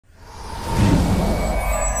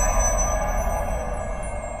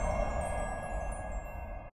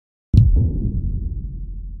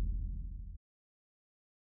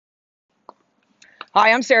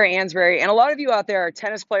Hi, I'm Sarah Ansboury, and a lot of you out there are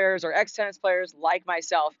tennis players or ex-tennis players like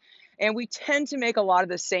myself, and we tend to make a lot of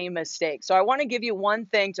the same mistakes. So I want to give you one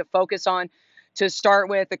thing to focus on to start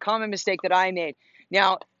with, the common mistake that I made.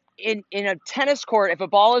 Now, in a tennis court, if a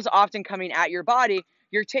ball is often coming at your body,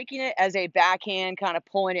 you're taking it as a backhand, kind of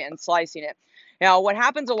pulling it and slicing it. Now, what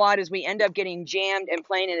happens a lot is we end up getting jammed and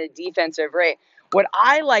playing in a defensive rate. What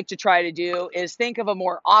I like to try to do is think of a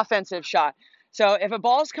more offensive shot. So if a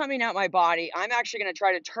ball's coming at my body, I'm actually going to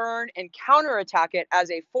try to turn and counterattack it as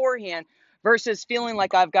a forehand versus feeling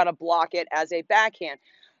like I've got to block it as a backhand.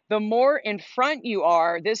 The more in front you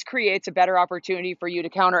are, this creates a better opportunity for you to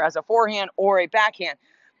counter as a forehand or a backhand.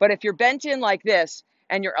 But if you're bent in like this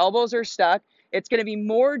and your elbows are stuck, it's going to be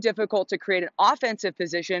more difficult to create an offensive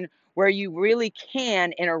position where you really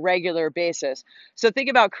can in a regular basis. So think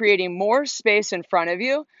about creating more space in front of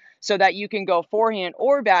you so that you can go forehand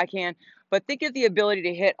or backhand, but think of the ability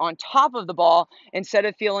to hit on top of the ball instead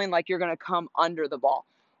of feeling like you're going to come under the ball.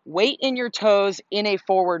 Weight in your toes in a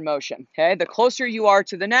forward motion, okay? The closer you are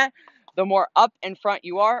to the net, the more up in front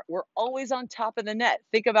you are. We're always on top of the net.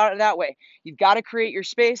 Think about it that way. You've got to create your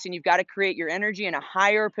space and you've got to create your energy in a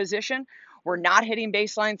higher position. We're not hitting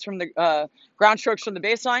baselines from the ground strokes from the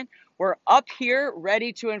baseline. We're up here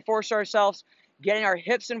ready to enforce ourselves, getting our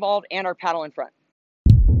hips involved and our paddle in front.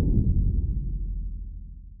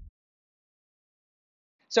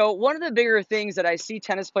 So one of the bigger things that I see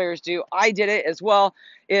tennis players do, I did it as well,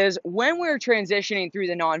 is when we're transitioning through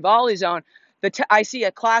the non-volley zone, I see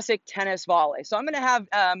a classic tennis volley. So I'm going to have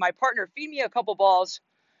my partner feed me a couple balls,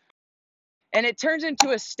 and it turns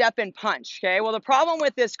into a step and punch, okay? Well, the problem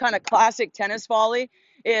with this kind of classic tennis volley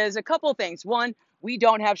is a couple things. One, we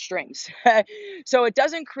don't have strings. So it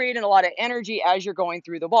doesn't create a lot of energy as you're going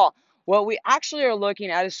through the ball. What we actually are looking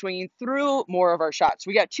at is swinging through more of our shots.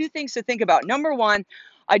 We got two things to think about. Number one,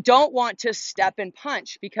 I don't want to step and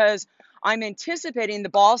punch because I'm anticipating the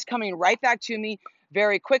ball's coming right back to me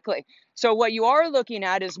very quickly. So what you are looking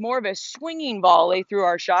at is more of a swinging volley through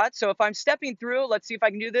our shot. So if I'm stepping through, let's see if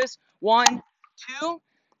I can do this. One, two.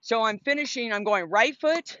 So I'm finishing, I'm going right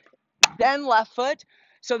foot, then left foot,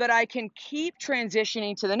 so that I can keep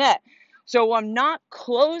transitioning to the net. So I'm not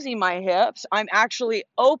closing my hips, I'm actually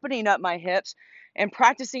opening up my hips and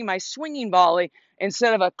practicing my swinging volley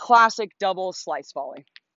instead of a classic double slice volley.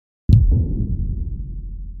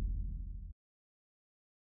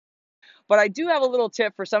 But I do have a little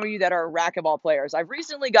tip for some of you that are racquetball players. I've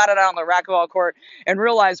recently got it out on the racquetball court and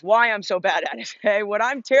realized why I'm so bad at it. Okay? What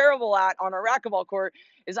I'm terrible at on a racquetball court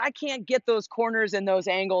is I can't get those corners and those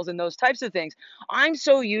angles and those types of things. I'm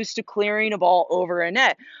so used to clearing a ball over a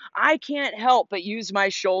net. I can't help but use my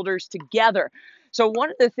shoulders together. So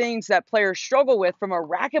one of the things that players struggle with from a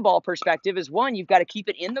racquetball perspective is one, you've got to keep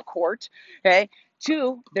it in the court, okay?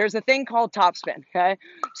 Two, there's a thing called topspin, okay?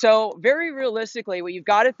 So very realistically, what you've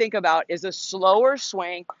got to think about is a slower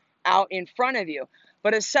swing out in front of you.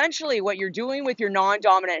 But essentially what you're doing with your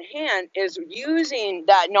non-dominant hand is using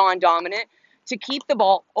that non-dominant to keep the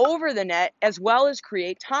ball over the net as well as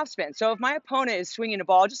create topspin. So if my opponent is swinging a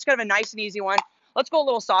ball, just kind of a nice and easy one, let's go a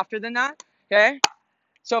little softer than that, okay?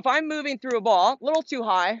 So if I'm moving through a ball, a little too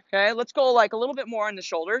high, okay, let's go like a little bit more on the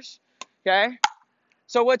shoulders, okay?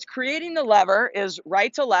 So what's creating the lever is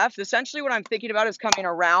right to left. Essentially what I'm thinking about is coming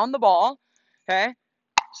around the ball, okay?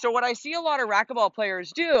 So what I see a lot of racquetball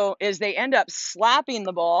players do is they end up slapping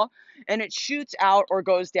the ball and it shoots out or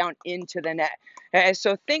goes down into the net. Okay,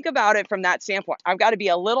 so think about it from that standpoint. I've got to be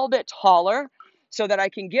a little bit taller so that I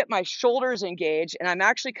can get my shoulders engaged and I'm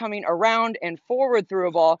actually coming around and forward through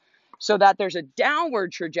a ball so that there's a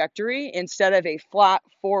downward trajectory instead of a flat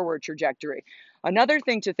forward trajectory. Another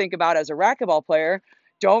thing to think about as a racquetball player,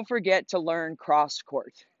 don't forget to learn cross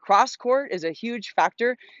court. Cross court is a huge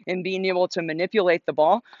factor in being able to manipulate the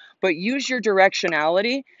ball, but use your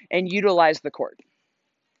directionality and utilize the court.